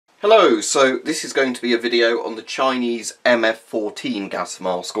Hello, so this is going to be a video on the Chinese MF14 gas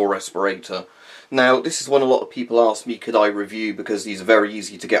mask or respirator. Now, this is one a lot of people ask me could I review because these are very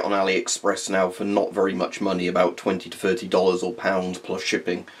easy to get on Aliexpress now for not very much money, about $20 to $30 or pounds plus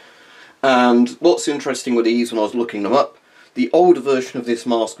shipping. And what's interesting with these when I was looking them up, the older version of this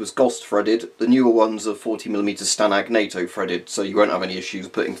mask was GOST threaded, the newer ones are 40mm STANAG NATO threaded, so you won't have any issues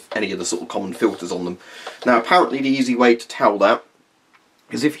putting any of the sort of common filters on them. Now, apparently the easy way to tell that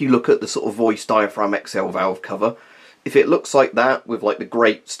is if you look at the sort of voice diaphragm XL valve cover, if it looks like that with like the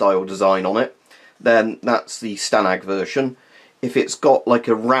grate style design on it, then that's the STANAG version. If it's got like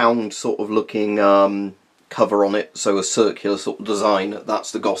a round sort of looking cover on it, so a circular sort of design,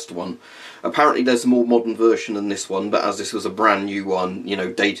 that's the GOST one. Apparently there's a more modern version than this one, but as this was a brand new one, you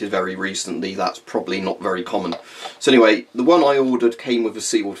know, dated very recently, that's probably not very common. So anyway, the one I ordered came with a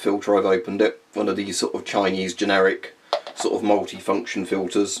sealed filter. I've opened it, one of these sort of Chinese generic sort of multi-function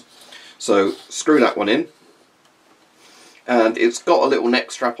filters. So screw that one in, and it's got a little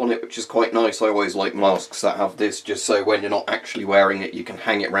neck strap on it, which is quite nice. I always like masks that have this, just so when you're not actually wearing it you can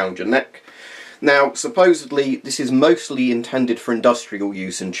hang it round your neck. Now supposedly this is mostly intended for industrial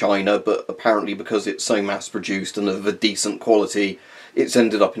use in China, but apparently because it's so mass produced and of a decent quality, it's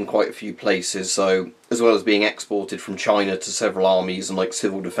ended up in quite a few places. So as well as being exported from China to several armies and like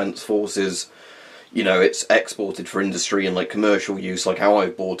civil defence forces, you know, it's exported for industry and like commercial use, like how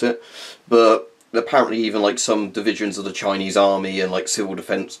I've bought it. But apparently even like some divisions of the Chinese army and like civil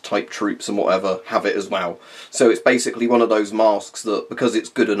defence type troops and whatever have it as well. So it's basically one of those masks that, because it's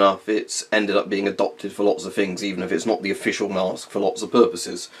good enough, it's ended up being adopted for lots of things, even if it's not the official mask for lots of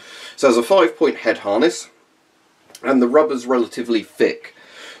purposes. So there's a 5-point head harness, and the rubber's relatively thick.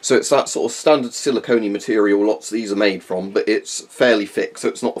 So it's that sort of standard silicone material lots of these are made from, but it's fairly thick, so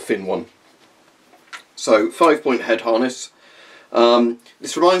it's not a thin one. So 5-point head harness.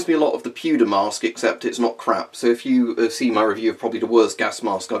 This reminds me a lot of the pewter mask, except it's not crap. So if you see my review of probably the worst gas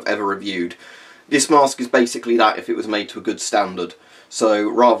mask I've ever reviewed, this mask is basically that if it was made to a good standard. So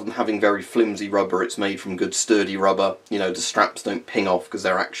rather than having very flimsy rubber, it's made from good sturdy rubber. You know, the straps don't ping off because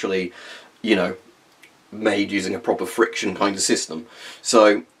they're actually, you know, made using a proper friction kind of system.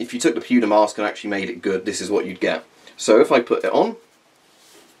 So if you took the pewter mask and actually made it good, this is what you'd get. So if I put it on,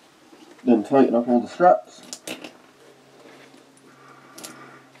 then tighten up all the straps.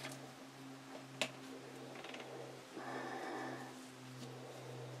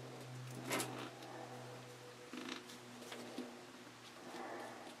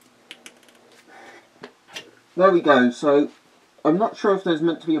 There we go. So I'm not sure if there's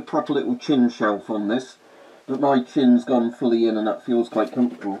meant to be a proper little chin shelf on this, but my chin's gone fully in and that feels quite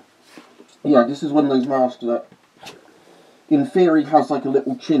comfortable. Yeah, this is one of those masks that in theory has like a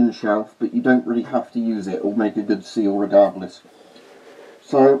little chin shelf, but you don't really have to use it. It'll make a good seal regardless.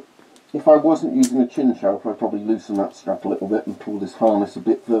 So if I wasn't using a chin shelf, I'd probably loosen that strap a little bit and pull this harness a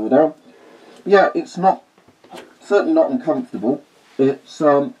bit further down. But yeah, it's certainly not uncomfortable. It's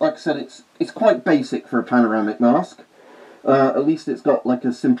like I said, it's quite basic for a panoramic mask. At least it's got like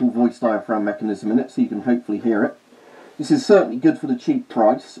a simple voice diaphragm mechanism in it, so you can hopefully hear it. This is certainly good for the cheap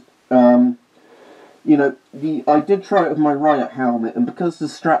price. You know, I did try it with my Riot helmet, and because the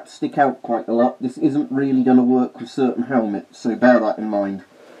straps stick out quite a lot, this isn't really going to work with certain helmets, so bear that in mind.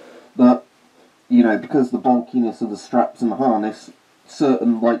 But, you know, because the bulkiness of the straps and the harness,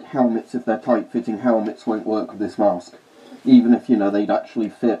 certain, like, helmets, if they're tight-fitting helmets, won't work with this mask. Even if, you know, they'd actually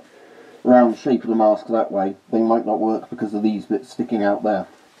fit around the shape of the mask that way, they might not work because of these bits sticking out there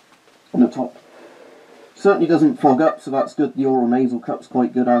on the top. Certainly doesn't fog up, so that's good. The oral nasal cup's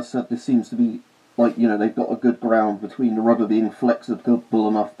quite good. As I said, this seems to be like, you know, they've got a good ground between the rubber being flexible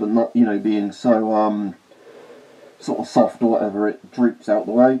enough but not, you know, being so sort of soft or whatever, it droops out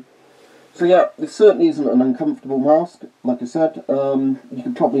the way. So yeah, this certainly isn't an uncomfortable mask. Like I said, you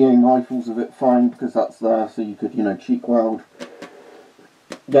could probably aim rifles with it fine because that's there, so you could, you know, cheek weld.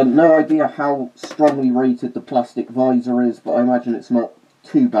 Again, no idea how strongly rated the plastic visor is, but I imagine it's not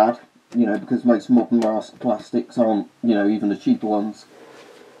too bad, you know, because most modern mask plastics aren't, you know, even the cheaper ones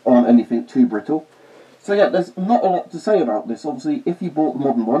aren't anything too brittle. So yeah, there's not a lot to say about this. Obviously, if you bought the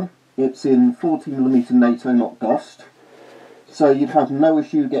modern one, it's in 40mm NATO, not GOST. So you'd have no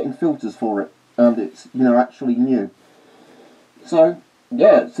issue getting filters for it, and it's, you know, actually new. So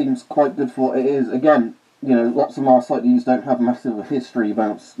yeah, it seems quite good for what it is. Again, you know, lots of masks like these don't have massive history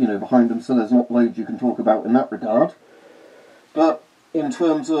about, you know, behind them, so there's not loads you can talk about in that regard. But in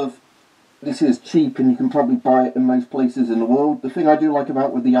terms of this is cheap and you can probably buy it in most places in the world, the thing I do like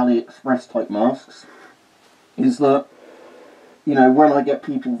about with the Aliexpress type masks is that you know, when I get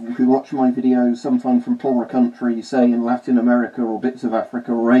people who watch my videos, sometimes from poorer countries, say in Latin America or bits of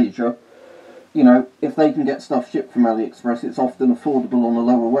Africa or Asia, you know, if they can get stuff shipped from Aliexpress, it's often affordable on a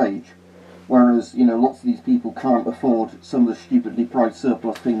lower wage. Whereas, you know, lots of these people can't afford some of the stupidly priced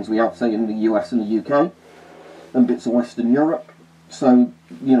surplus things we have, say, in the US and the UK, and bits of Western Europe. So,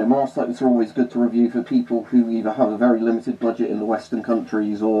 you know, masks like this are always good to review for people who either have a very limited budget in the Western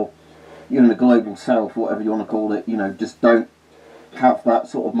countries or, you know, in the global south, whatever you want to call it, you know, just don't have that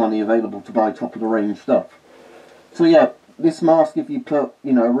sort of money available to buy top-of-the-range stuff. So, yeah, this mask, if you put,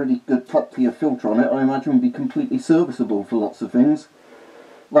 you know, a really good top-tier filter on it, I imagine would be completely serviceable for lots of things.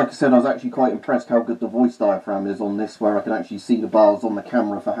 Like I said, I was actually quite impressed how good the voice diaphragm is on this, where I can actually see the bars on the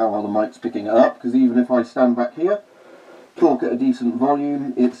camera for how well the mic's picking it up, because even if I stand back here, talk at a decent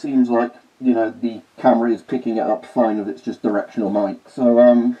volume, it seems like, you know, the camera is picking it up fine if it's just directional mic.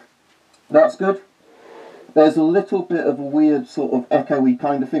 So, that's good. There's a little bit of a weird sort of echoey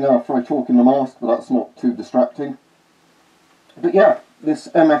kind of thing after I talk in the mask, but that's not too distracting. But yeah, this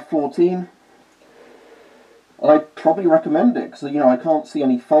MF14, I'd probably recommend it, because, you know, I can't see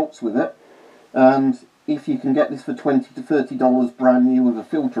any faults with it. And if you can get this for $20 to $30 brand new with a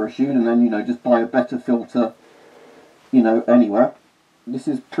filter issued, and then, you know, just buy a better filter, you know, anywhere, this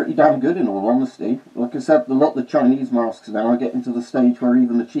is pretty damn good in all honesty. Like I said, a lot of the Chinese masks now are getting to the stage where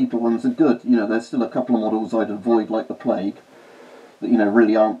even the cheaper ones are good. You know, there's still a couple of models I'd avoid like the plague, that, you know,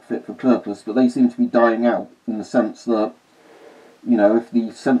 really aren't fit for purpose, but they seem to be dying out in the sense that, you know, if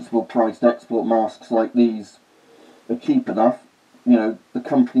the sensible priced export masks like these are cheap enough, you know, the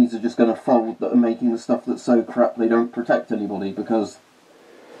companies are just going to fold that are making the stuff that's so crap they don't protect anybody, because,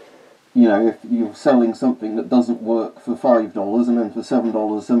 you know, if you're selling something that doesn't work for $5 and then for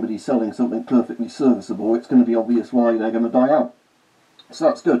 $7 somebody's selling something perfectly serviceable, it's going to be obvious why they're going to die out. So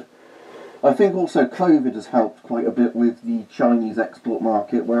that's good. I think also COVID has helped quite a bit with the Chinese export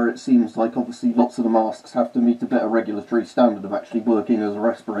market, where it seems like obviously lots of the masks have to meet a better regulatory standard of actually working as a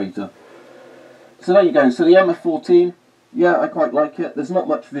respirator. So there you go. So the MF14, yeah, I quite like it. There's not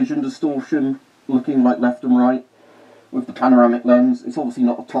much vision distortion looking like left and right with the panoramic lens. It's obviously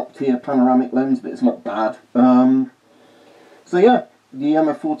not a top tier panoramic lens, but it's not bad. So yeah, the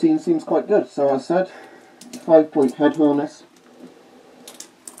MF14 seems quite good. So as I said, 5-point head harness.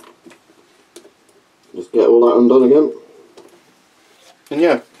 Just get all that undone again. And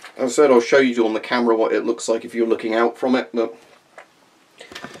yeah, as I said, I'll show you on the camera what it looks like if you're looking out from it. But,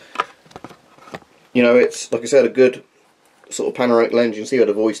 you know, it's, like I said, a good sort of panoramic lens. You can see where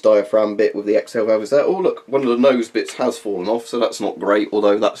the voice diaphragm bit with the exhale valve is there. Oh look, one of the nose bits has fallen off, so that's not great,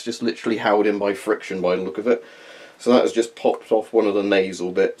 although that's just literally held in by friction by the look of it. So that has just popped off one of the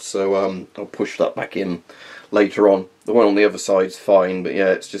nasal bits, so I'll push that back in later on. The one on the other side's fine, but yeah,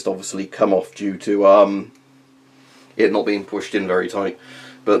 it's just obviously come off due to it not being pushed in very tight.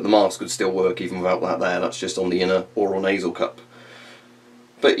 But the mask would still work even without that there. That's just on the inner oral nasal cup.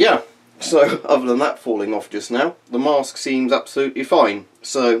 But yeah, so other than that falling off just now, the mask seems absolutely fine.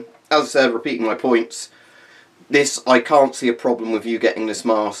 So, as I said, repeating my points, this, I can't see a problem with you getting this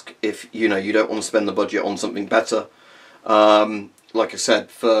mask if, you know, you don't want to spend the budget on something better. Like I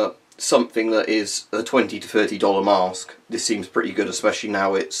said, for something that is a $20 to $30 mask, this seems pretty good, especially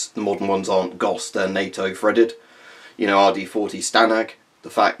now it's, the modern ones aren't GOST, they're NATO threaded. You know, RD40 STANAG, the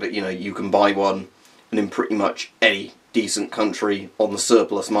fact that, you know, you can buy one and in pretty much any decent country on the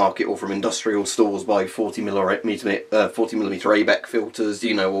surplus market or from industrial stores buy 40mm ABEC filters,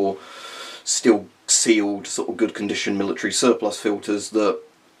 you know, or still sealed, sort of good condition military surplus filters that,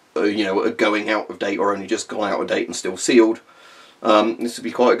 you know, are going out of date or only just gone out of date and still sealed. This would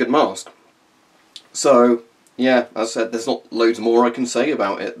be quite a good mask. So, yeah, as I said, there's not loads more I can say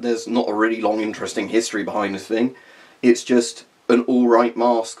about it. There's not a really long, interesting history behind this thing. It's just an alright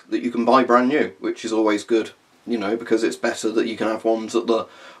mask that you can buy brand new, which is always good, you know, because it's better that you can have ones at the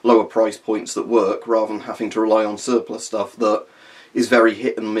lower price points that work, rather than having to rely on surplus stuff that is very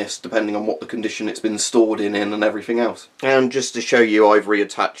hit and miss depending on what the condition it's been stored in and everything else. And just to show you, I've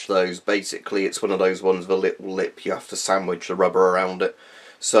reattached those. Basically, it's one of those ones with a little lip. You have to sandwich the rubber around it.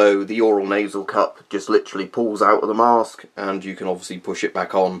 So the oral nasal cup just literally pulls out of the mask, and you can obviously push it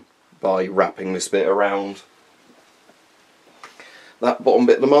back on by wrapping this bit around that bottom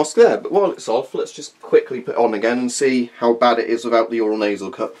bit of the mask there. But while it's off, let's just quickly put it on again and see how bad it is without the oral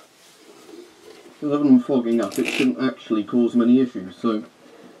nasal cup. Other than fogging up, it shouldn't actually cause many issues, so...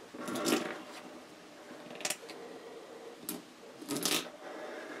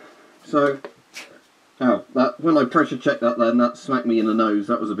 that when I pressure checked that then, that smacked me in the nose.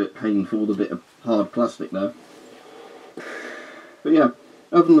 That was a bit painful, the bit of hard plastic there. But yeah,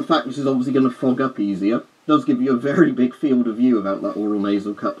 other than the fact this is obviously going to fog up easier, does give you a very big field of view about that oral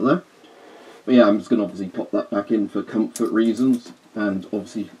nasal cup there. But yeah, I'm just going to obviously pop that back in for comfort reasons and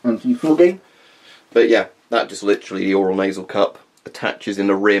obviously anti-fogging. But yeah, that just literally the oral nasal cup attaches in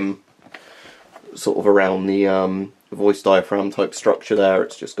a rim sort of around the voice diaphragm type structure there.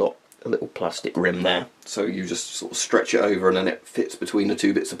 It's just got a little plastic rim there, so you just sort of stretch it over and then it fits between the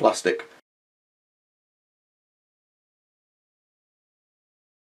two bits of plastic.